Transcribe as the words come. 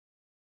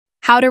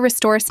How to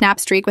restore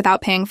Snapstreak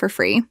without paying for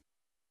free.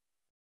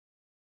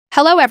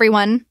 Hello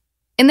everyone!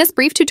 In this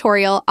brief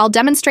tutorial, I'll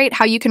demonstrate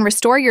how you can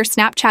restore your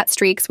Snapchat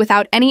streaks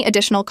without any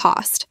additional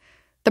cost.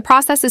 The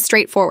process is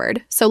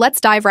straightforward, so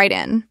let's dive right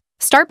in.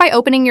 Start by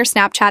opening your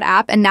Snapchat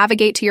app and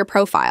navigate to your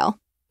profile.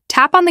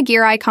 Tap on the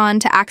gear icon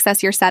to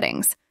access your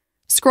settings.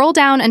 Scroll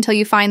down until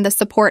you find the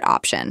Support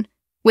option.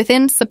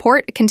 Within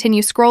Support,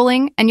 continue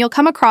scrolling, and you'll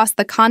come across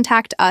the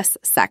Contact Us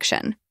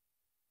section.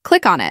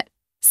 Click on it.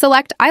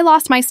 Select I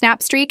lost my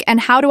Snapstreak and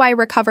how do I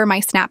recover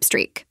my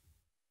Snapstreak?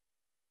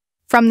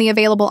 From the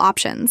available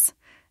options.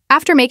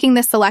 After making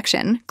this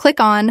selection, click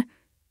on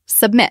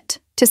Submit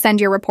to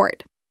send your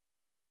report.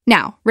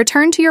 Now,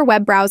 return to your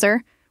web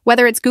browser,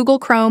 whether it's Google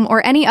Chrome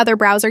or any other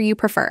browser you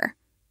prefer.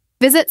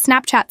 Visit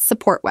Snapchat's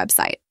support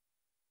website.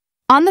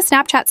 On the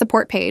Snapchat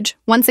support page,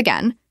 once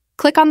again,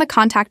 click on the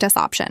Contact Us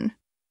option.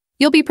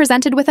 You'll be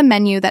presented with a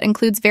menu that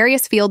includes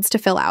various fields to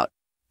fill out.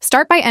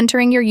 Start by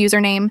entering your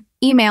username,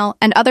 email,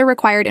 and other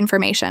required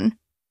information.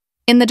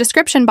 In the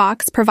description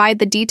box, provide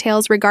the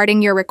details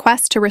regarding your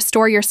request to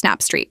restore your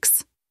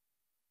Snapstreaks.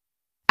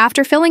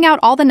 After filling out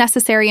all the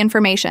necessary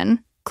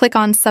information, click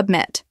on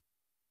Submit.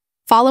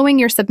 Following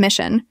your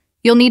submission,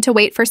 you'll need to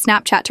wait for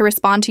Snapchat to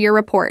respond to your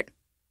report.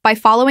 By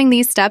following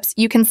these steps,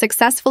 you can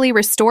successfully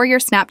restore your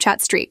Snapchat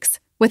streaks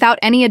without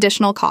any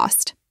additional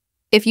cost.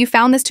 If you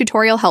found this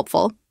tutorial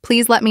helpful,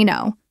 please let me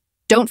know.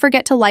 Don't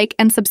forget to like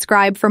and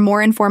subscribe for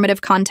more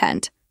informative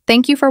content.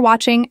 Thank you for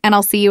watching, and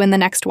I'll see you in the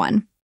next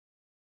one.